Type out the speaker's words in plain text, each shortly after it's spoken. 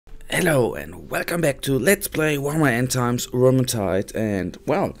Hello and welcome back to Let's Play Warhammer End Times Vermintide. And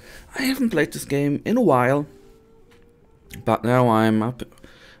well, I haven't played this game in a while, but now I'm up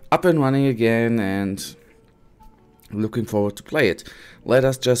and running again and looking forward to play it. Let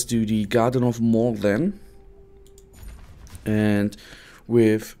us just do the Garden of Morr then, and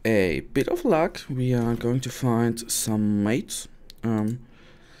with a bit of luck we are going to find some mates,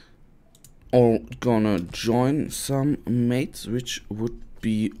 or gonna join some mates, which would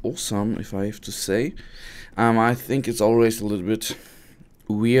be awesome if I have to say. I think it's always a little bit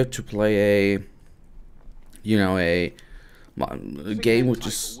weird to play a game which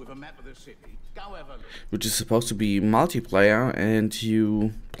is supposed to be multiplayer and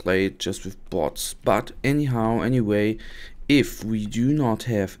you play it just with bots. But anyway, if we do not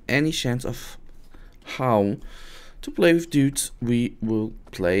have any chance of how to play with dudes, we will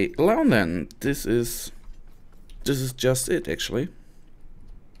play alone then. This is just it actually.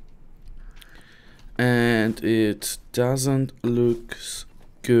 And it doesn't look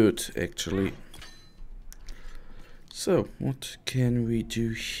good actually. So what can we do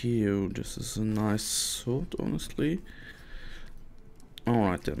here? This is a nice sword, honestly.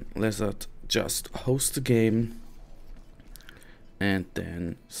 Alright then, let's just host the game and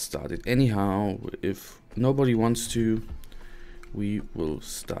then start it. Anyhow, if nobody wants to, we will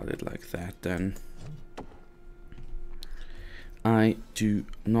start it like that then. I do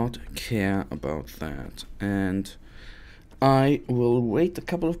not care about that, and I will wait a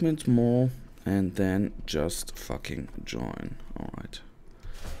couple of minutes more and then just fucking join. Alright,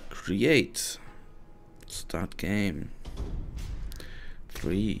 create, start game.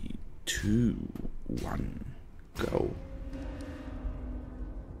 3, 2, 1, go.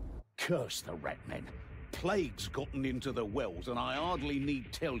 Curse the rat men. Plague's gotten into the wells, and I hardly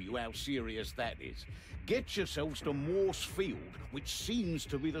need tell you how serious that is. Get yourselves to Morr's field, which seems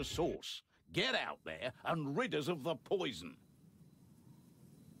to be the source. Get out there and rid us of the poison.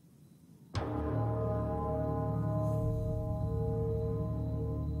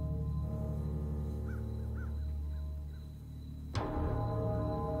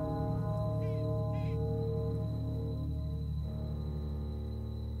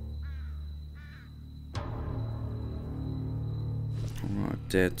 Alright,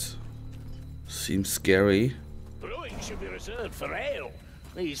 that seems scary. Brewing should be reserved for ale.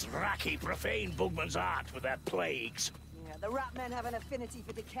 These racky, profane bugmans aren't with their plagues. Yeah, the rat men have an affinity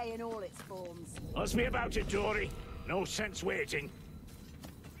for decay in all its forms. Let's be about it, Dory. No sense waiting.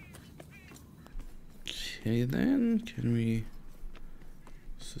 Okay then, can we...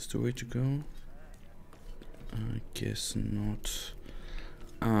 Is this the way to go? I guess not.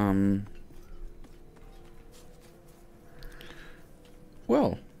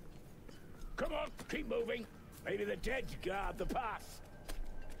 Well. Come on, keep moving. Maybe the dead guard the path.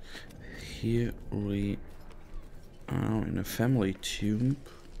 Here we are in a family tomb.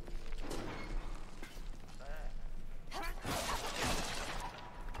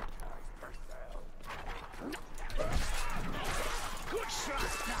 Good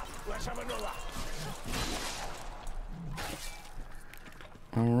shot. Now, let's have another.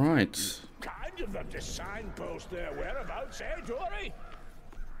 Alright. Kind of them to signpost their whereabouts, eh, Dory?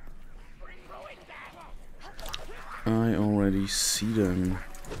 I already see them.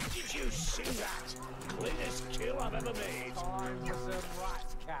 Did you see that? Cleanest kill I've ever made.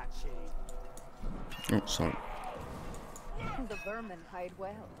 Oh, sorry. The Vermintide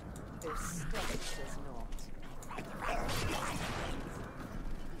well. Their stomach does not.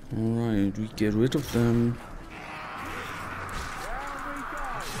 Alright, we get rid of them.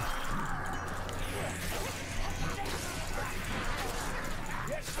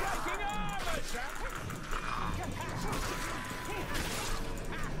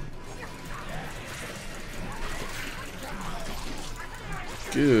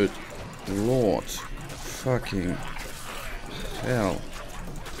 Good Lord, fucking hell.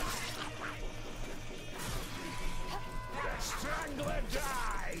 The Strangler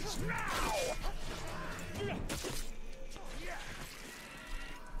dies now.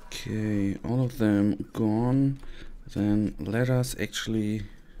 Okay, all of them gone. Then let us actually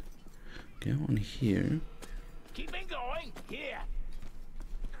go on here. Keep it going. Here.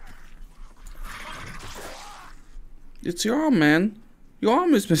 It's your arm, man. Your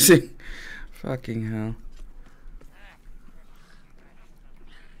arm is missing. Fucking hell.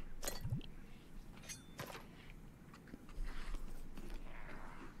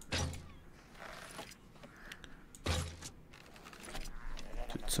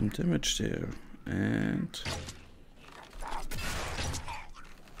 Did some damage there. And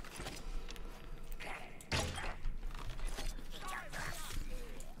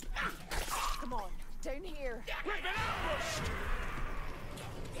Down here. We've been ambushed!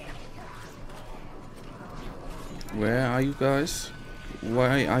 Where are you guys?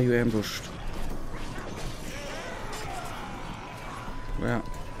 Why are you ambushed? Where? A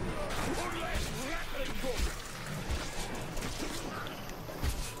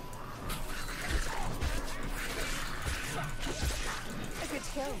good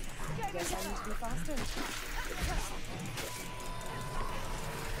kill. Guess I need to be faster.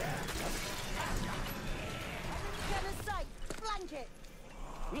 Gun in sight. Flank it.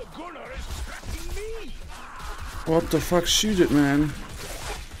 The gunner is tracking me! What the fuck? Shoot it, man.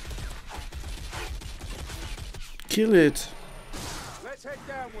 Kill it. Let's head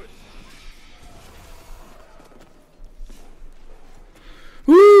downwards.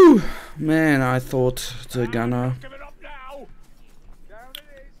 Woo! Man, I thought the gunner Give it up now! Down it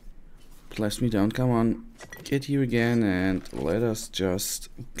is. placed me down. Come on. Get here again and let us just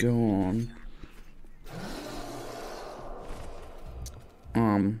go on.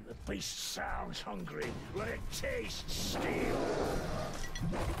 The beast sounds hungry. Let it taste steel.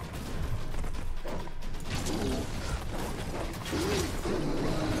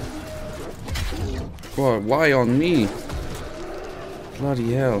 Boy, why on me?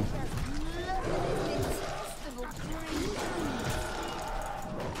 Bloody hell.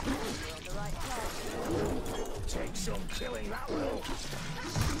 Take some killing, that will.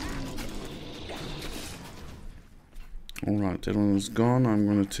 Alright, that one is gone. I'm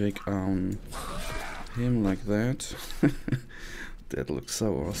gonna take him like that. That looks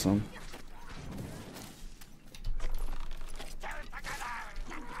so awesome.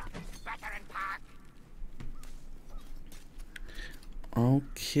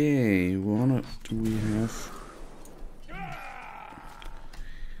 Okay, what do we have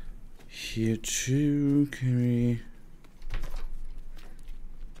here too? Can we?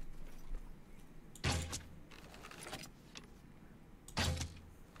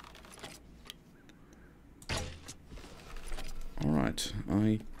 Alright,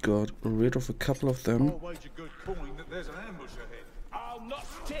 I got rid of a couple of them. Always a good point that there's an ambush ahead. I'll not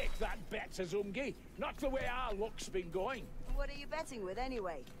take that bet, Azumgi. Not the way our luck's been going. What are you betting with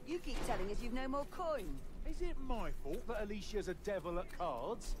anyway? You keep telling us you've no more coin. Is it my fault that Alicia's a devil at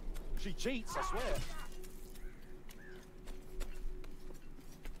cards? She cheats, I swear.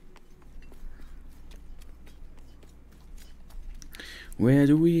 Where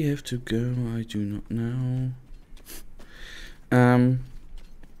do we have to go? I do not know.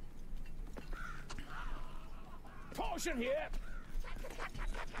 Potion here.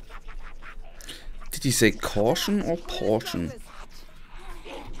 Did he say caution or portion?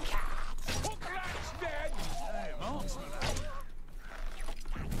 Hook rat's dead.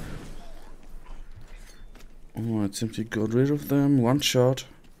 Alright, simply got rid of them. One shot.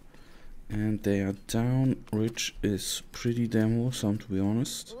 And they are down, which is pretty damn awesome, to be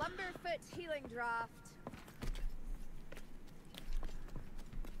honest. Lumberfoot healing draft.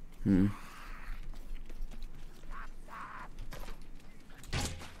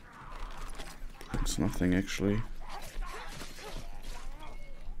 It's nothing actually.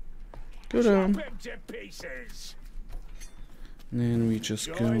 Go down. Chop him to pieces. And then we just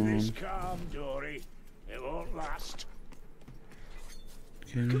go Join this on. calm, Dory. It won't last.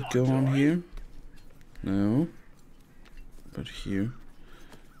 Can we go on here? No. But here.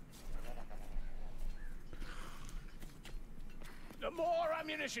 No more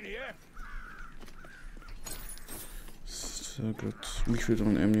ammunition here. So got refilled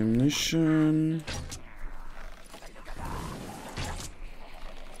on ammunition.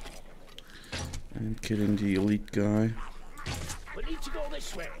 And killing the elite guy. We need to go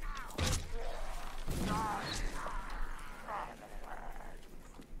this way.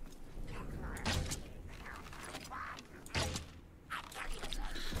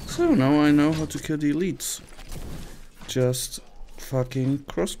 So now I know how to kill the elites. Just fucking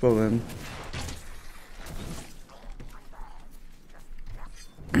crossbow them.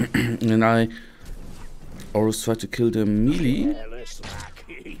 And I always try to kill them melee,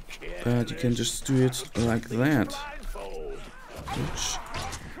 but you can just do it like that, which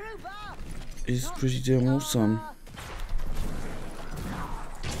is pretty damn awesome.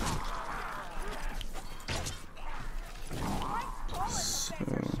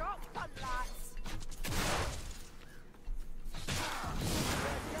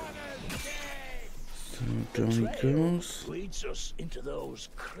 So down he goes. Leads us into those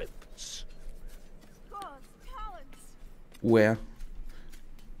crypts. God's talents. Where?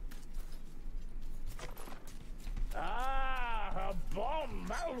 Ah, a bomb.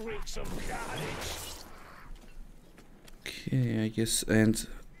 That'll wreak some carnage. Okay, I guess, and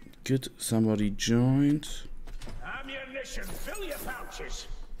Good, somebody joined. Ammunition, fill your pouches.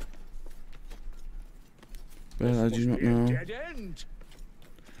 Well, I do not know Dead end.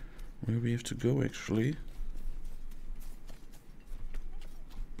 where we have to go actually.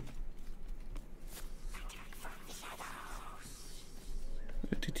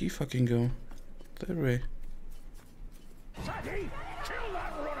 Where did he fucking go? That way. Fatty, kill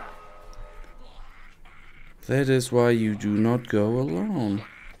that runner. That is why you do not go alone.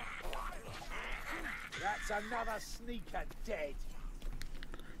 That's another sneaker dead.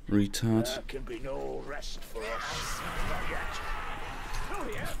 Retard. There can be no rest for us. Not yet. Oh,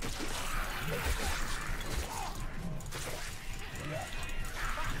 yeah.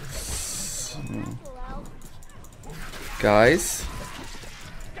 Guys.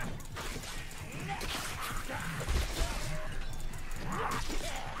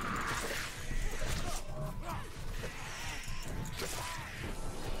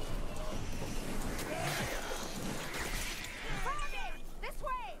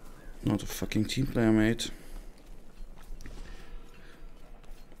 Not a fucking team player, mate.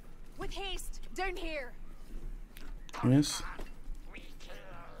 With haste, down here. Yes.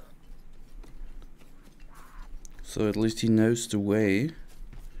 So at least he knows the way,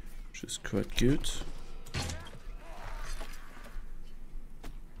 which is quite good.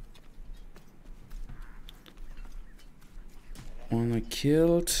 One I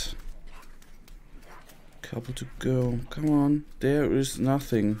killed. Couple to go. Come on, there is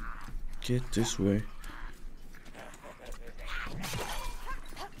nothing. Get this way.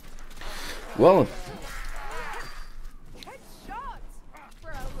 Well, Good shot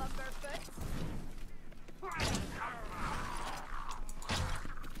for a lumberfoot.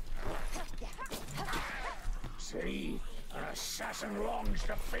 See, an assassin longs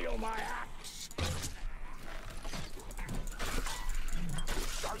to feel my axe.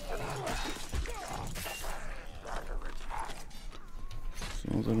 so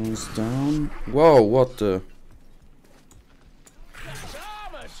that one's down. Whoa, what the?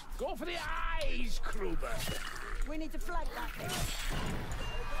 Thomas, go for the eyes, Kruber. We need to flank that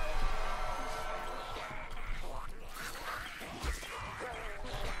thing.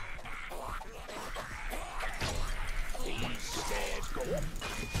 These stairs go up.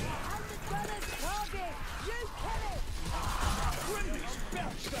 And the gunner's target. You kill it. Grimby's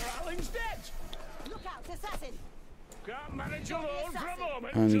belch, the Alling's dead. Look out, assassin. Can't manage alone for a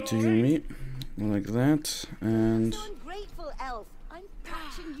moment. I need to heal me. Like that. And So ungrateful, elf. I'm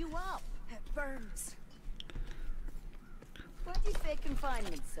patching you up. It burns. Why do you say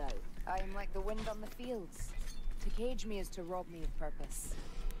confinement so? I am like the wind on the fields. To cage me is to rob me of purpose.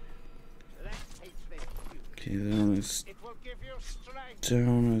 okay, that one is It will give you strength.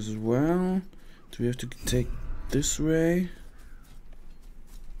 down as well. Do we have to take this way?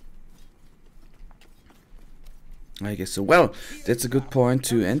 I guess so. Well, that's a good point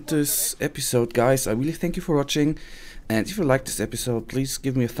to end this episode, guys. I really thank you for watching. And if you like this episode, please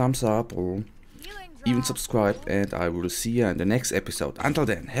give me a thumbs up or even subscribe. And I will see you in the next episode. Until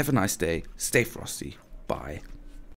then, have a nice day. Stay frosty. Bye.